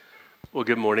Well,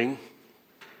 good morning.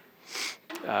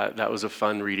 That was a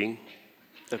fun reading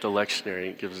that the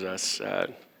lectionary gives us.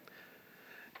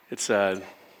 It's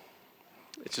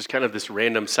just kind of this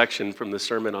random section from the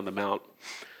Sermon on the Mount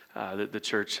that the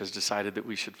church has decided that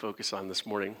we should focus on this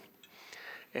morning.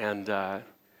 And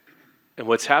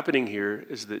what's happening here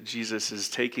is that Jesus is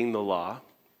taking the law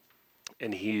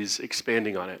and he's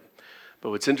expanding on it.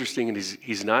 But what's interesting is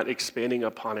he's not expanding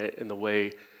upon it in the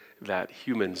way that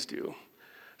humans do.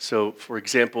 So, for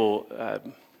example,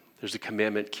 there's a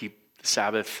commandment, keep the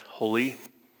Sabbath holy.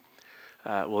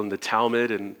 In the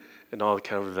Talmud and all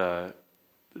kind of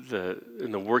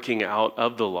the working out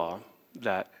of the law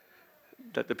that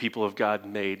the people of God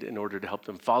made in order to help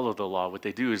them follow the law, what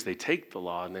they do is they take the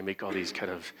law and they make all these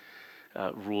kind of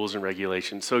rules and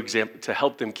regulations. So, to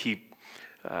help them keep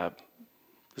the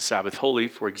Sabbath holy,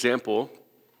 for example,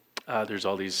 there's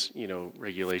all these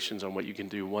regulations on what you can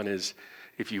do. One is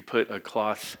if you put a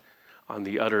cloth on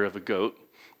the udder of a goat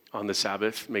on the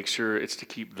Sabbath, make sure it's to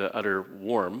keep the udder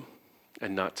warm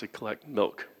and not to collect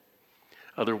milk.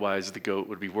 Otherwise, the goat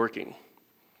would be working.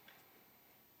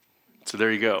 So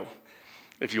there you go.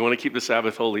 If you want to keep the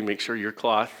Sabbath holy, make sure your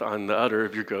cloth on the udder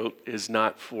of your goat is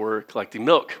not for collecting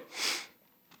milk.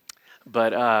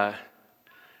 But,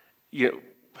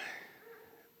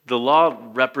 the law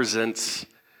represents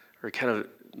or kind of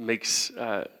makes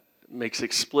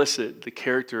explicit the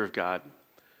character of God.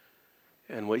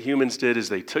 And what humans did is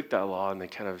they took that law and they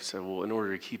kind of said, well, in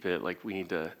order to keep it, like we need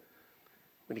to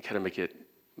kind of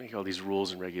make all these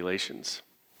rules and regulations.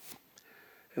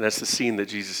 And that's the scene that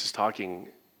Jesus is talking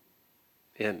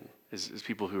in, is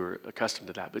people who are accustomed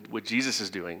to that. But what Jesus is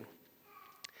doing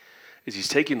is he's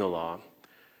taking the law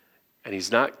and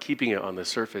he's not keeping it on the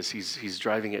surface. He's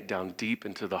driving it down deep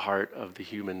into the heart of the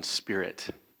human spirit,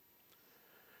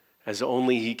 as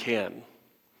only he can.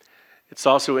 It's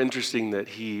also interesting that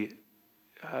he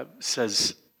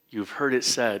says, you've heard it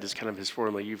said, is kind of his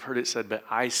formula, you've heard it said, but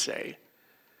I say.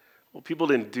 Well, people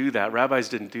didn't do that. Rabbis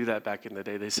didn't do that back in the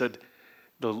day. They said,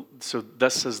 so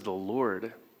thus says the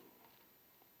Lord.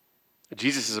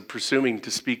 Jesus is presuming to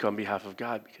speak on behalf of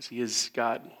God because he is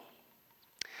God.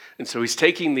 And so he's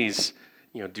taking these,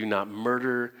 do not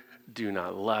murder, do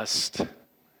not lust,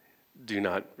 do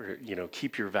not,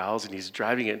 keep your vows, and he's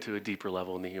driving it to a deeper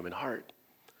level in the human heart.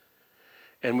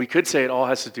 And we could say it all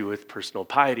has to do with personal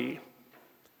piety.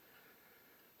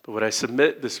 But what I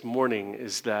submit this morning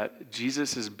is that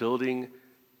Jesus is building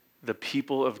the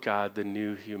people of God, the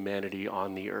new humanity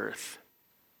on the earth.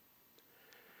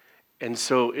 And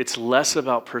so it's less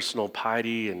about personal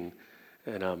piety and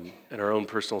our own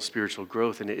personal spiritual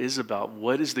growth, and it is about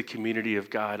what does the community of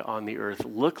God on the earth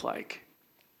look like?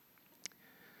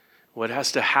 What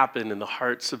has to happen in the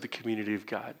hearts of the community of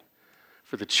God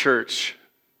for the church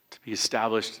to be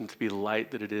established and to be the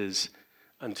light that it is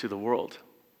unto the world?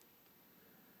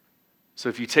 So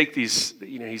if you take these,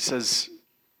 he says,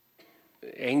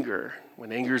 anger,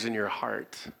 when anger's in your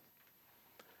heart,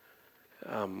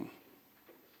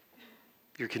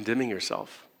 you're condemning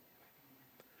yourself.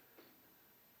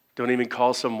 Don't even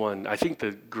call someone, I think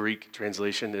the Greek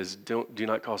translation is do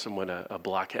not call someone a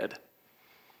blockhead.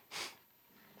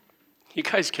 You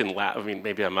guys can laugh. I mean,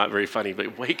 maybe I'm not very funny,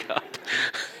 but wake up.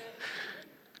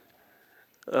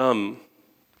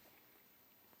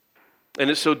 And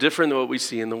it's so different than what we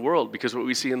see in the world, because what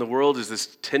we see in the world is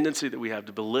this tendency that we have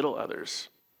to belittle others.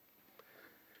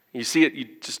 You see it, you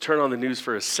just turn on the news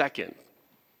for a second.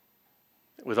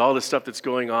 With all the stuff that's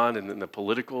going on in the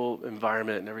political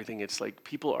environment and everything, it's like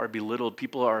people are belittled.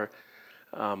 People are,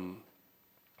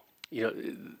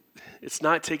 it's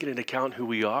not taking into account who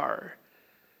we are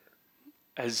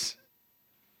as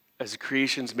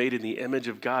creations made in the image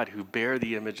of God, who bear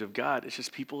the image of God. It's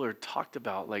just people are talked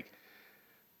about like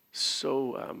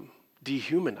so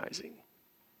dehumanizing,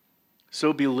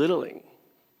 so belittling.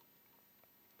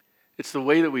 It's the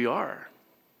way that we are.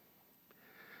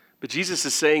 But Jesus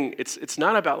is saying it's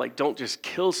not about like don't just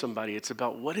kill somebody. It's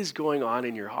about what is going on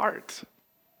in your heart.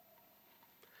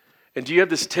 And do you have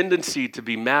this tendency to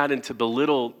be mad and to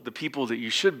belittle the people that you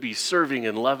should be serving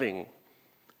and loving?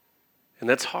 And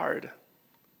that's hard.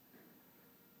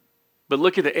 But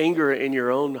look at the anger in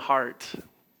your own heart. I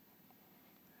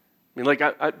mean, like,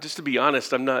 I just to be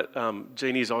honest, I'm not,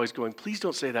 Janie's always going, please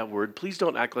don't say that word. Please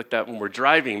don't act like that when we're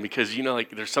driving because,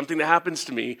 there's something that happens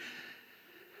to me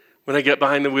when I get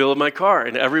behind the wheel of my car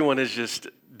and everyone is just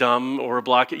dumb or a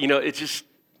block.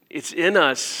 It's in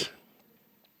us.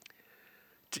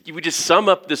 You would just sum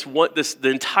up the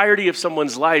entirety of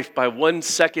someone's life by 1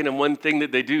 second and one thing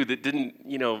that they do that didn't,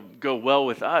 go well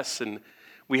with us. And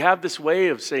we have this way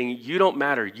of saying, you don't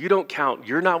matter, you don't count,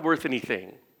 you're not worth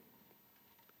anything.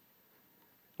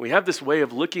 We have this way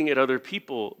of looking at other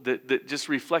people that just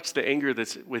reflects the anger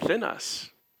that's within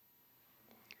us.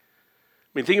 I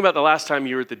mean, think about the last time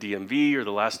you were at the DMV or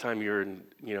the last time you were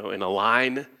in a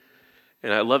line.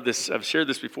 And I love this. I've shared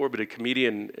this before, but a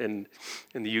comedian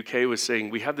in the UK was saying,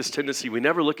 we have this tendency, we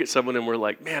never look at someone and we're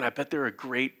like, man, I bet they're a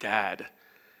great dad.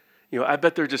 I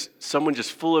bet they're just someone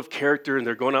just full of character and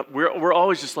they're going up. We're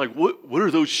always just like, what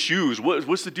are those shoes?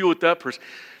 What's the deal with that person?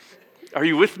 Are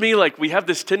you with me? Like, we have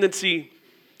this tendency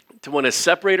to want to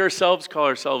separate ourselves, call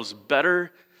ourselves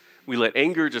better. We let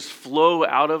anger just flow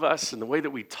out of us in the way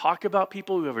that we talk about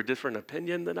people who have a different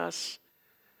opinion than us.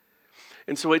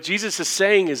 And so what Jesus is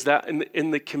saying is that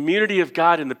in the community of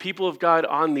God and the people of God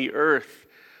on the earth,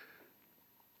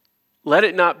 let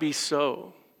it not be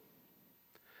so.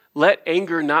 Let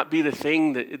anger not be the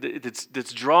thing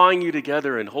that's drawing you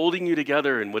together and holding you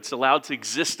together and what's allowed to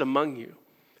exist among you.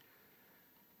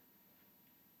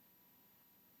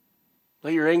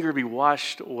 Let your anger be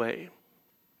washed away.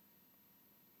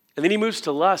 And then he moves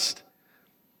to lust.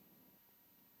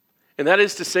 And that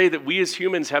is to say that we as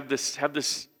humans have this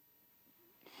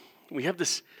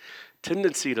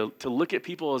tendency to look at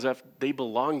people as if they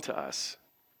belong to us.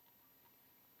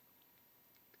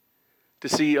 To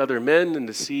see other men and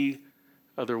to see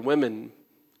other women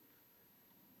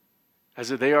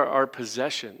as if they are our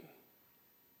possession.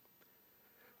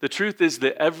 The truth is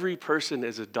that every person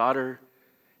is a daughter,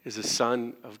 is a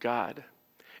son of God.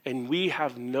 And we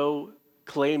have no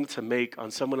claim to make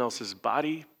on someone else's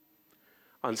body,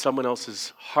 on someone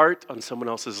else's heart, on someone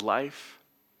else's life.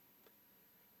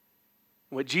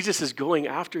 What Jesus is going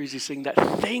after is he's saying that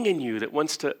thing in you that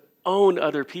wants to own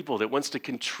other people, that wants to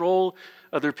control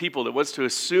other people, that wants to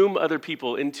assume other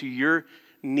people into your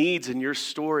needs and your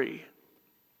story.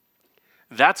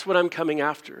 That's what I'm coming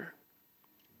after.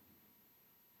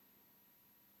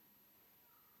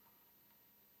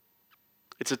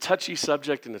 It's a touchy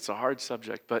subject and it's a hard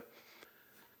subject, but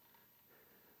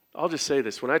I'll just say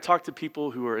this. When I talk to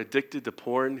people who are addicted to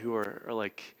porn, who are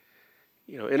like,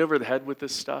 in over the head with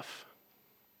this stuff,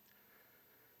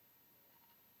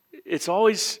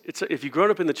 if you've grown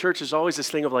up in the church, there's always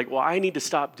this thing of like, well, I need to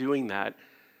stop doing that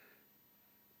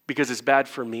because it's bad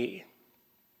for me.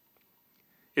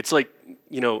 It's like,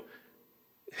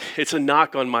 it's a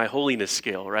knock on my holiness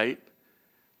scale, right?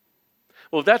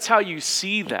 Well, if that's how you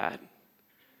see that,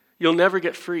 you'll never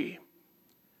get free.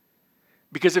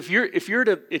 Because if you're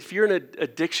in an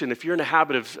addiction, if you're in a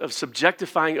habit of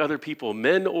subjectifying other people,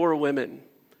 men or women,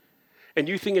 and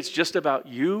you think it's just about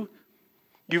you,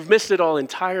 you've missed it all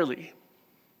entirely.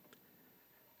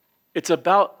 It's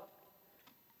about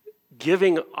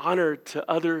giving honor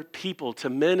to other people, to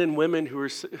men and women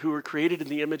who are created in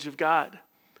the image of God.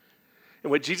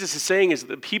 And what Jesus is saying is that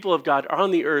the people of God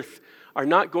on the earth are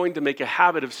not going to make a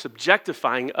habit of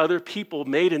subjectifying other people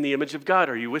made in the image of God.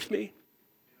 Are you with me?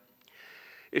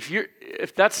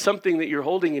 If that's something that you're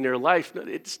holding in your life,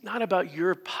 it's not about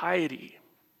your piety.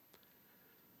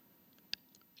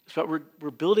 It's about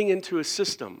we're building into a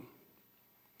system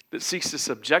that seeks to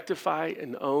subjectify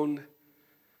and own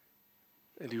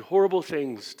and do horrible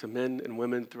things to men and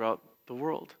women throughout the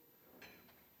world.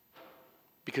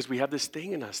 Because we have this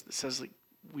thing in us that says like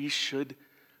we should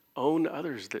own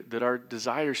others, that our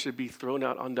desires should be thrown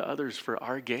out onto others for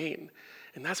our gain.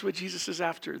 And that's what Jesus is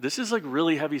after. This is like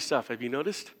really heavy stuff. Have you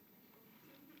noticed?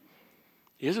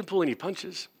 He doesn't pull any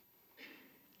punches.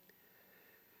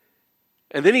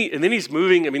 And then he's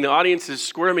moving. I mean, the audience is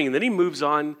squirming, and then he moves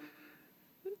on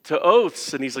to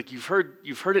oaths, and he's like, "You've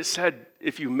heard it said,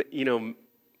 if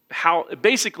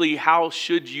how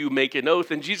should you make an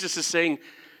oath?" And Jesus is saying,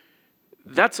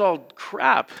 that's all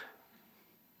crap.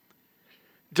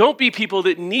 Don't be people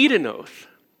that need an oath.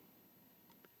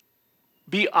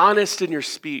 Be honest in your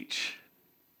speech.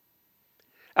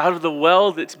 Out of the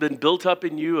well that's been built up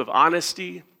in you of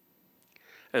honesty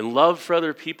and love for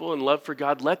other people and love for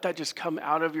God, let that just come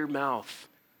out of your mouth.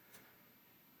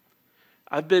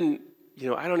 I don't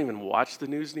even watch the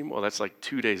news anymore. That's like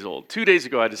 2 days old. 2 days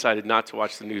ago, I decided not to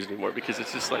watch the news anymore because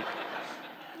it's just like,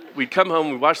 we'd come home,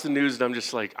 we'd watch the news, and I'm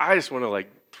just like, I just want to like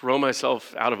throw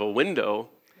myself out of a window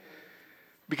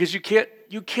because you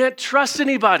can't trust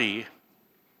anybody.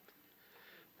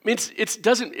 I mean,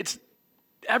 it's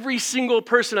every single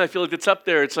person I feel like that's up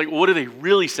there, it's like, what do they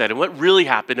really said and what really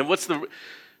happened and what's the...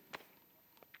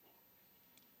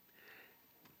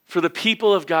 For the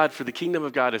people of God, for the kingdom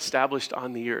of God established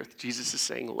on the earth, Jesus is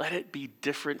saying, let it be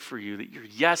different for you, that your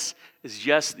yes is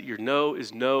yes, that your no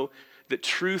is no, that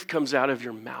truth comes out of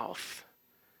your mouth.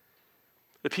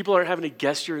 That people aren't having to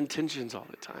guess your intentions all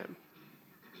the time.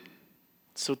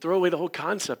 So throw away the whole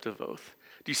concept of oath.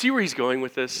 Do you see where he's going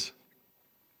with this?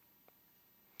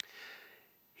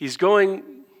 He's going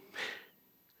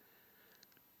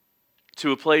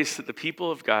to a place that the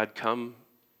people of God come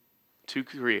to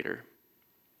Creator,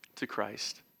 to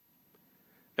Christ,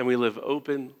 and we live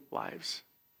open lives.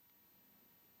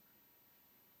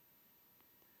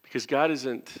 Because God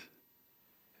isn't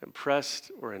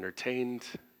impressed or entertained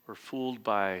or fooled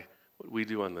by what we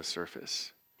do on the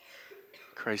surface.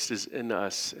 Christ is in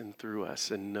us and through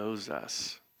us and knows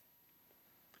us.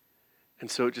 And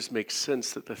so it just makes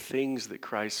sense that the things that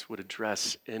Christ would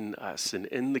address in us and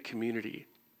in the community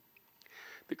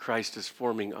that Christ is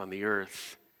forming on the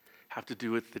earth have to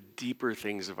do with the deeper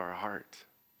things of our heart.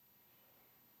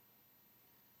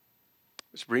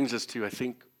 Which brings us to, I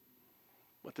think,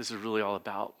 what this is really all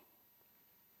about.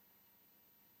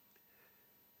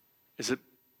 Is it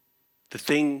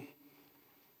the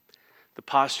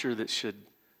posture that should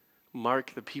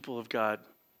mark the people of God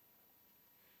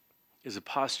is a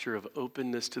posture of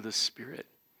openness to the Spirit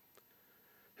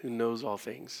who knows all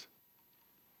things.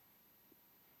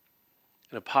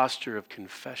 And a posture of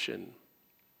confession,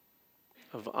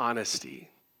 of honesty.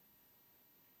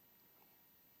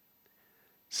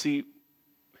 See,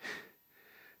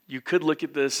 you could look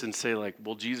at this and say like,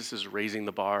 well, Jesus is raising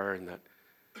the bar and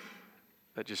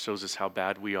that just shows us how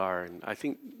bad we are. And I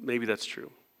think maybe that's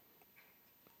true.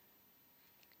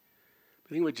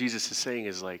 I think what Jesus is saying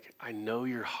is like, I know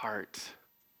your heart.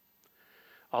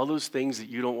 All those things that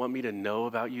you don't want me to know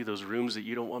about you, those rooms that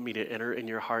you don't want me to enter in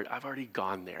your heart, I've already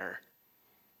gone there.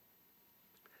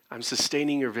 I'm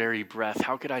sustaining your very breath.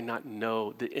 How could I not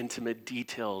know the intimate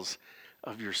details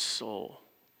of your soul?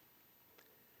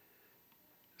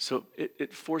 So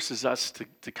it forces us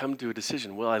to come to a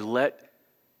decision. Will I let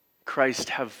Christ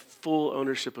have full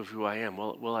ownership of who I am?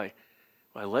 Will I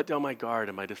let down my guard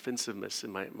and my defensiveness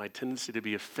and my tendency to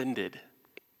be offended?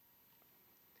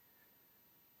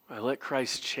 I let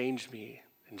Christ change me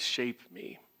and shape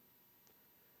me.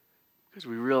 Because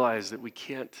we realize that we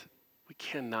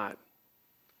cannot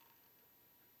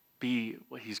be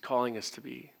what he's calling us to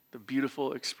be, the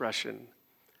beautiful expression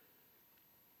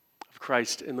of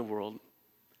Christ in the world,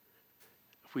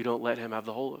 if we don't let him have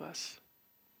the whole of us.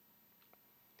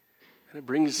 And it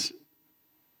brings,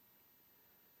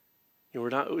 we're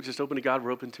not just open to God,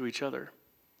 we're open to each other.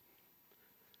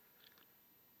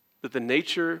 That the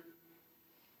nature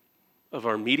of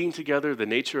our meeting together, the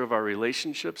nature of our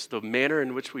relationships, the manner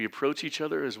in which we approach each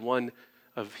other is one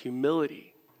of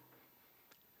humility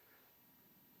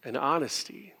and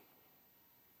honesty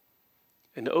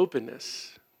and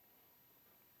openness.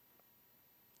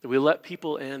 That we let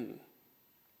people in.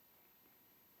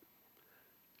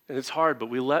 And it's hard, but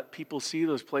we let people see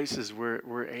those places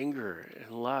where anger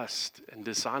and lust and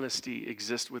dishonesty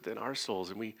exist within our souls.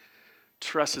 And we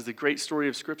trust, as the great story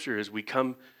of Scripture is, we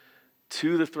come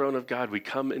to the throne of God, we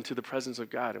come into the presence of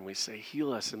God, and we say,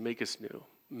 heal us and make us new.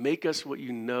 Make us what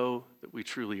you know that we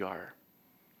truly are.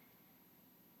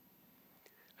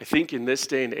 I think in this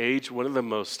day and age, one of the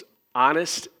most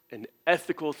honest and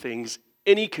ethical things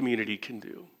any community can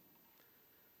do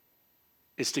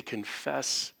is to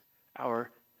confess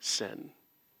our sin.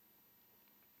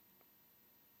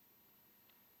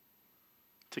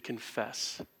 To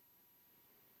confess.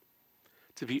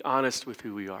 To be honest with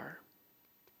who we are.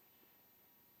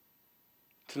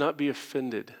 To not be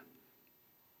offended.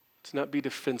 To not be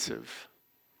defensive.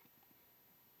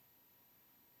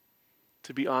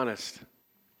 To be honest.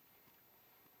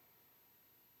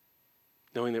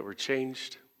 Knowing that we're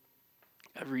changed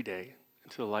every day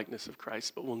into the likeness of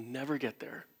Christ, but we'll never get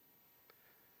there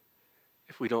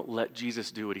if we don't let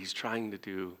Jesus do what he's trying to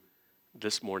do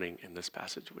this morning in this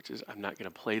passage, which is, I'm not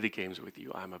going to play the games with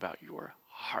you. I'm about your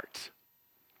heart.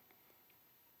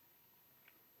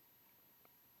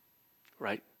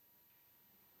 Right?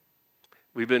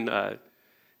 We've been,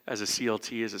 as a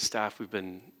CLT, as a staff, we've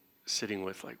been sitting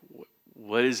with, like,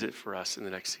 what is it for us in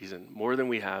the next season? More than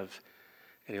we have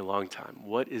in a long time.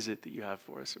 What is it that you have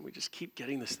for us? And we just keep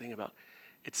getting this thing about,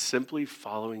 it's simply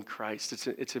following Christ.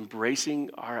 It's embracing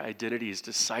our identity as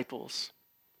disciples.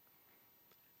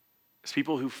 As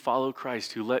people who follow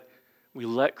Christ, we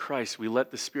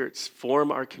let the Spirit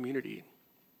form our community.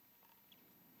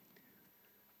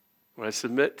 What I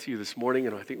submit to you this morning,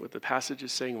 and I think what the passage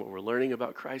is saying, what we're learning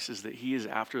about Christ, is that he is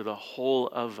after the whole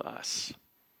of us.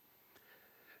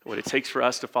 And what it takes for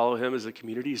us to follow him as a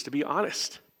community is to be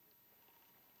honest.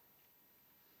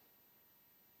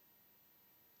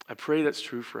 I pray that's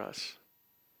true for us.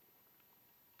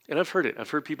 And I've heard it. I've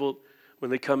heard people, when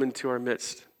they come into our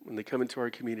midst, when they come into our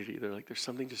community, they're like, there's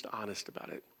something just honest about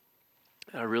it.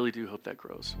 And I really do hope that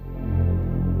grows.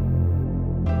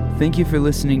 Thank you for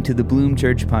listening to the Bloom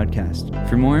Church podcast.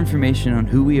 For more information on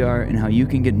who we are and how you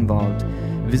can get involved,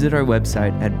 visit our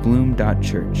website at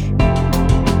bloom.church.